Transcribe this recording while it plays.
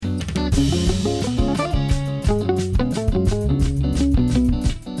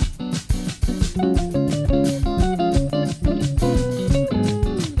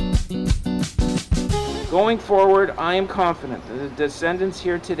Going forward, I am confident that the descendants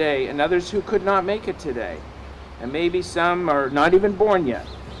here today and others who could not make it today, and maybe some are not even born yet,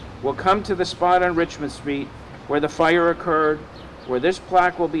 will come to the spot on Richmond Street where the fire occurred, where this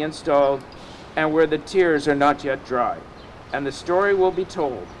plaque will be installed, and where the tears are not yet dry. And the story will be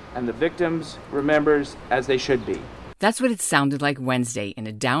told, and the victims remembered as they should be. That's what it sounded like Wednesday in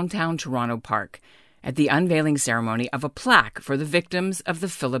a downtown Toronto park at the unveiling ceremony of a plaque for the victims of the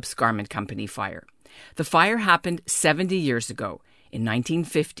Phillips Garment Company fire. The fire happened 70 years ago, in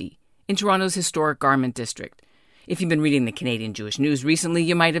 1950, in Toronto's historic garment district. If you've been reading the Canadian Jewish News recently,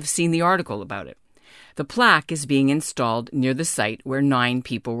 you might have seen the article about it. The plaque is being installed near the site where 9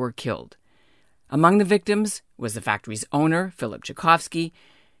 people were killed. Among the victims was the factory's owner, Philip Tchaikovsky.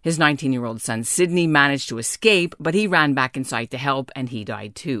 His 19-year-old son, Sidney, managed to escape, but he ran back inside to help, and he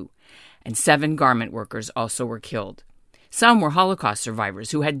died too. And 7 garment workers also were killed. Some were Holocaust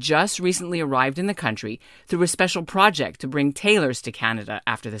survivors who had just recently arrived in the country through a special project to bring tailors to Canada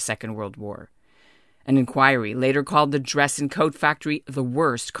after the Second World War. An inquiry later called the dress and coat factory the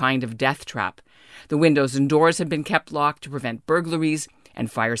worst kind of death trap. The windows and doors had been kept locked to prevent burglaries,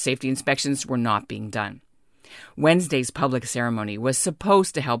 and fire safety inspections were not being done. Wednesday's public ceremony was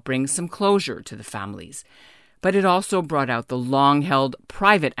supposed to help bring some closure to the families, but it also brought out the long-held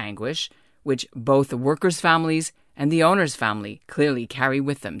private anguish, which both the workers' families and the owner's family clearly carry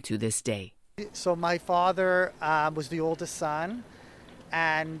with them to this day. So my father was the oldest son,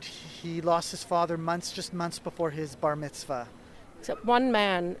 and he lost his father just months before his bar mitzvah. Except one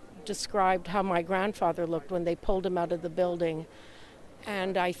man described how my grandfather looked when they pulled him out of the building,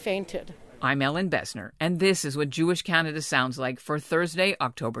 and I fainted. I'm Ellen Bessner, and this is what Jewish Canada sounds like for Thursday,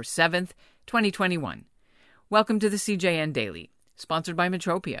 October 7th, 2021. Welcome to the CJN Daily, sponsored by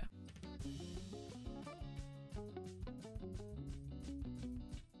Metropia.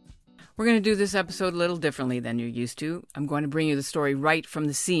 We're going to do this episode a little differently than you're used to. I'm going to bring you the story right from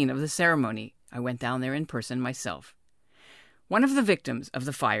the scene of the ceremony. I went down there in person myself. One of the victims of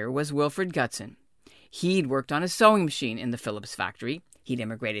the fire was Wilfred Gutson. He'd worked on a sewing machine in the Phillips factory. He'd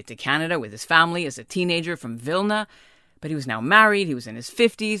immigrated to Canada with his family as a teenager from Vilna, but he was now married, he was in his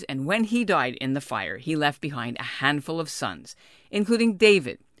 50s, and when he died in the fire, he left behind a handful of sons, including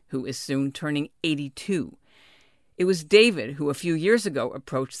David, who is soon turning 82. It was David who a few years ago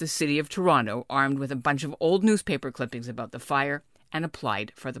approached the city of Toronto armed with a bunch of old newspaper clippings about the fire and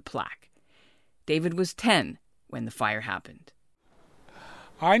applied for the plaque. David was 10 when the fire happened.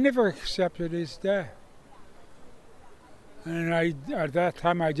 I never accepted his death. And at that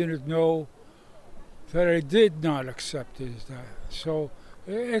time I didn't know that I did not accept his death. So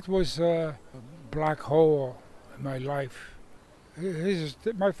it was a black hole in my life.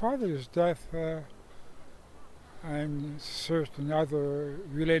 My father's death and certain other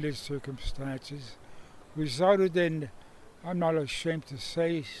related circumstances resulted in, I'm not ashamed to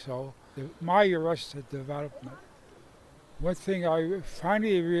say so, my arrested development. One thing I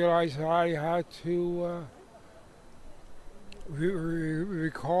finally realized I had to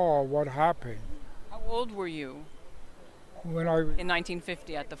recall what happened. How old were you in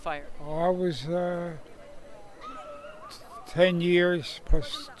 1950 at the fire? I was 10 years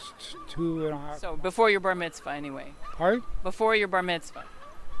plus 2.5. So before your bar mitzvah anyway? Pardon? Before your bar mitzvah?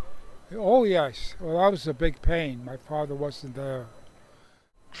 Oh yes, well that was a big pain. My father wasn't there.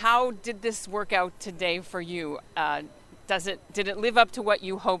 How did this work out today for you? Did it live up to what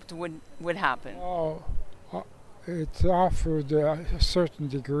you hoped would happen? Oh, it offered a certain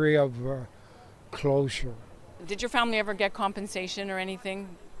degree of closure. Did your family ever get compensation or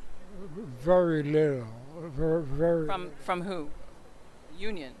anything? Very little. Very. From who?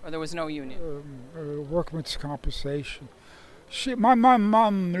 Union, or there was no union? Workman's compensation. My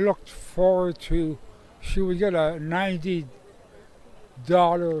mom looked forward to, she would get a $90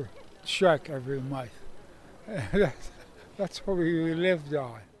 check every month. That's what we lived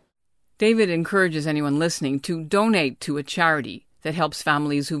on. David encourages anyone listening to donate to a charity that helps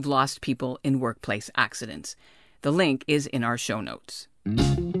families who've lost people in workplace accidents. The link is in our show notes.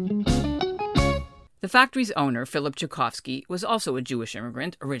 The factory's owner, Philip Tchaikovsky, was also a Jewish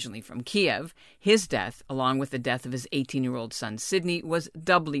immigrant, originally from Kiev. His death, along with the death of his 18-year-old son Sidney, was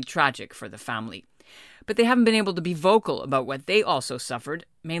doubly tragic for the family. But they haven't been able to be vocal about what they also suffered,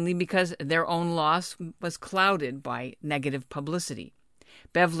 mainly because their own loss was clouded by negative publicity.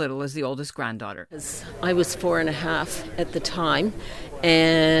 Bev Little is the oldest granddaughter. I was 4.5 at the time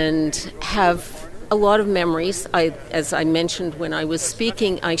and have a lot of memories. As I mentioned when I was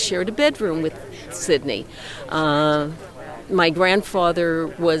speaking, I shared a bedroom with Sydney. My grandfather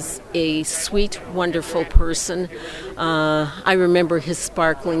was a sweet, wonderful person. I remember his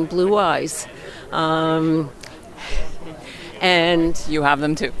sparkling blue eyes. And You have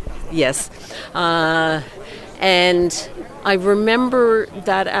them too. yes. And I remember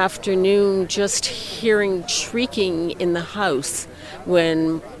that afternoon just hearing shrieking in the house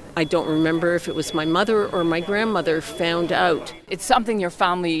when I don't remember if it was my mother or my grandmother found out. It's something your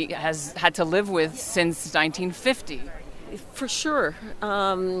family has had to live with since 1950. For sure.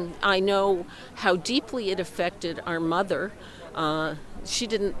 I know how deeply it affected our mother. She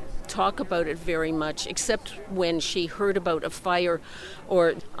didn't talk about it very much, except when she heard about a fire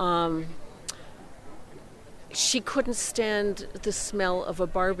or she couldn't stand the smell of a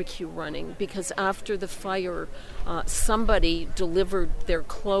barbecue running because after the fire, somebody delivered their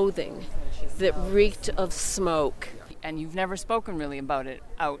clothing that reeked of smoke. And you've never spoken really about it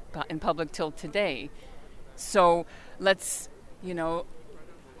out in public till today. So let's,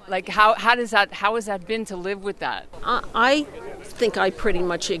 like how has that been to live with that? I think I pretty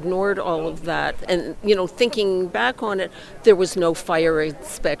much ignored all of that. And, thinking back on it, there was no fire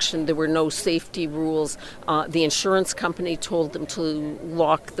inspection. There were no safety rules. The insurance company told them to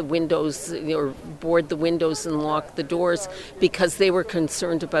lock the windows or board the windows and lock the doors because they were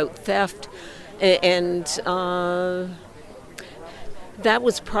concerned about theft. And that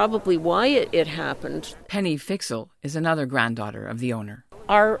was probably why it happened. Penny Fixel is another granddaughter of the owner.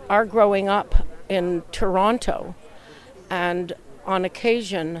 Our growing up in Toronto, and on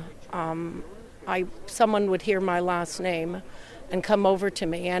occasion, someone would hear my last name and come over to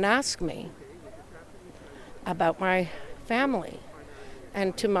me and ask me about my family.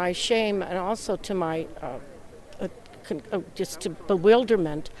 And to my shame and also to my just to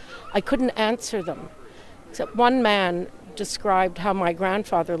bewilderment, I couldn't answer them. Except one man described how my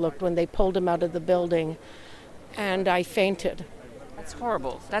grandfather looked when they pulled him out of the building, and I fainted. That's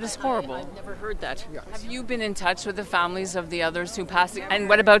horrible. That is horrible. I've never heard that. Have you been in touch with the families of the others who passed? And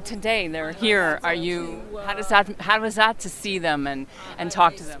what about today? They're here. Are you? How was that to see them and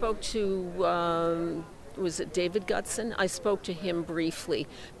talk to them? I spoke to was it David Gutson? I spoke to him briefly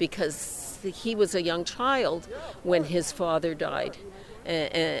because he was a young child when his father died.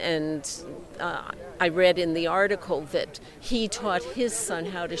 And I read in the article that he taught his son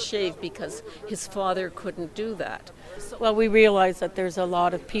how to shave because his father couldn't do that. Well, we realize that there's a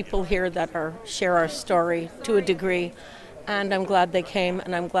lot of people here that share our story to a degree, and I'm glad they came,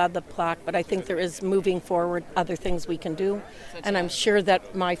 and I'm glad the plaque, but I think there is, moving forward, other things we can do, and I'm sure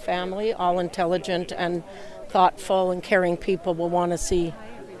that my family, all intelligent and thoughtful and caring people, will want to see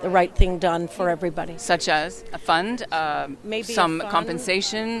the right thing done for everybody. Such as a fund, maybe some a fund.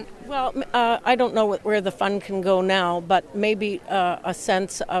 compensation? Well, I don't know where the fund can go now, but maybe a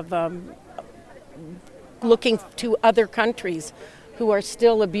sense of looking to other countries who are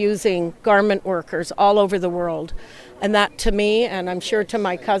still abusing garment workers all over the world. And that to me, and I'm sure to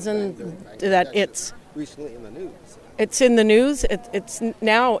my cousin, that it's recently in the news. It's in the news. It's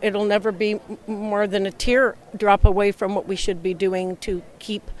now, it'll never be more than a teardrop away from what we should be doing to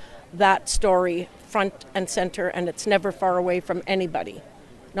keep that story front and center, and it's never far away from anybody.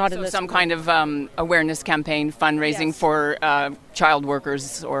 Not in this some world. kind of awareness campaign, fundraising Yes. for child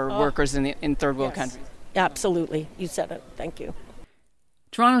workers or workers in third world Yes. countries. Absolutely. You said it. Thank you.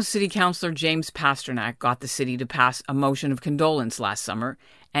 Toronto City Councillor James Pasternak got the city to pass a motion of condolence last summer,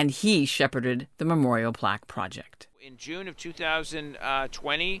 and he shepherded the memorial plaque project. In June of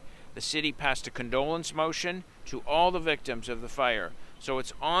 2020, the city passed a condolence motion to all the victims of the fire. So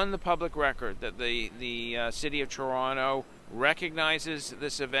it's on the public record that the City of Toronto recognizes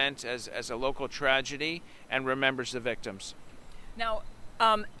this event as a local tragedy and remembers the victims. Now,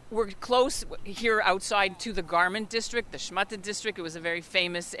 we're close here outside to the garment district, the Schmutta district. It was a very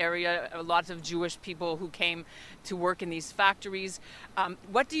famous area, a lot of Jewish people who came to work in these factories.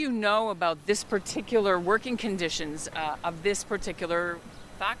 What do you know about this particular working conditions of this particular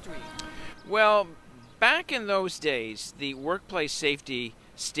factory? Well, back in those days, the workplace safety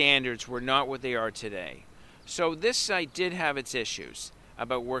standards were not what they are today. So this site did have its issues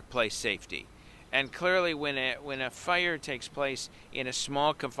about workplace safety. And clearly when a fire takes place in a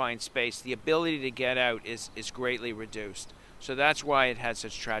small confined space, the ability to get out is greatly reduced. So that's why it had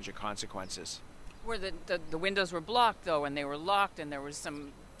such tragic consequences. Where the windows were blocked, though, and they were locked, and there was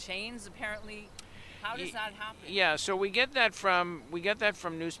some chains, apparently. How does that happen? Yeah, so we get that from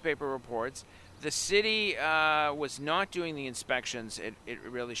newspaper reports. The city was not doing the inspections it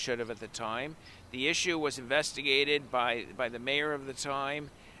really should have at the time. The issue was investigated by the mayor of the time,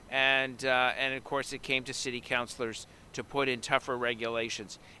 And of course, it came to city councilors to put in tougher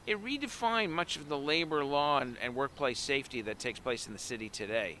regulations. It redefined much of the labor law and workplace safety that takes place in the city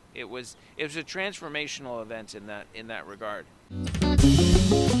today. It was a transformational event in that regard.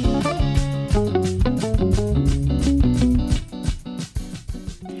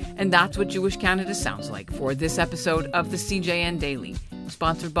 And that's what Jewish Canada sounds like for this episode of the CJN Daily,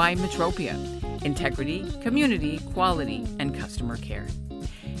 sponsored by Metropia. Integrity, community, quality, and customer care.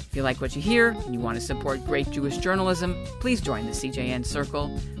 If you like what you hear and you want to support great Jewish journalism, please join the CJN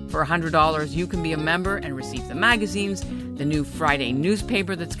Circle. For $100, you can be a member and receive the magazines, the new Friday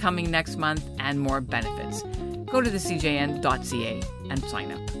newspaper that's coming next month, and more benefits. Go to thecjn.ca and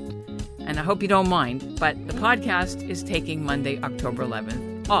sign up. And I hope you don't mind, but the podcast is taking Monday, October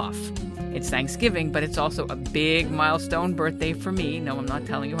 11th off. It's Thanksgiving, but it's also a big milestone birthday for me. No, I'm not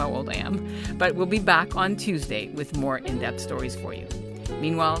telling you how old I am. But we'll be back on Tuesday with more in-depth stories for you.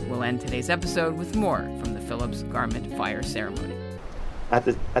 Meanwhile, we'll end today's episode with more from the Phillips Garment Fire Ceremony. At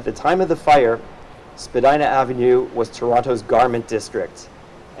the time of the fire, Spadina Avenue was Toronto's garment district,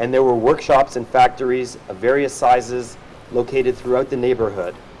 and there were workshops and factories of various sizes located throughout the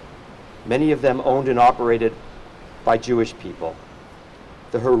neighborhood, many of them owned and operated by Jewish people.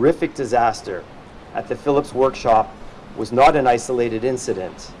 The horrific disaster at the Phillips workshop was not an isolated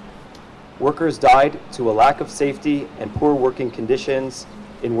incident. Workers died to a lack of safety and poor working conditions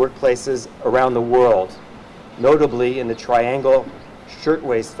in workplaces around the world, notably in the Triangle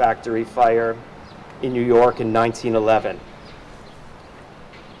Shirtwaist Factory fire in New York in 1911.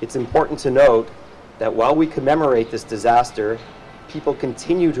 It's important to note that while we commemorate this disaster, people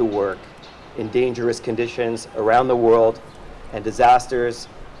continue to work in dangerous conditions around the world, and disasters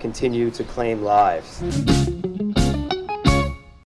continue to claim lives.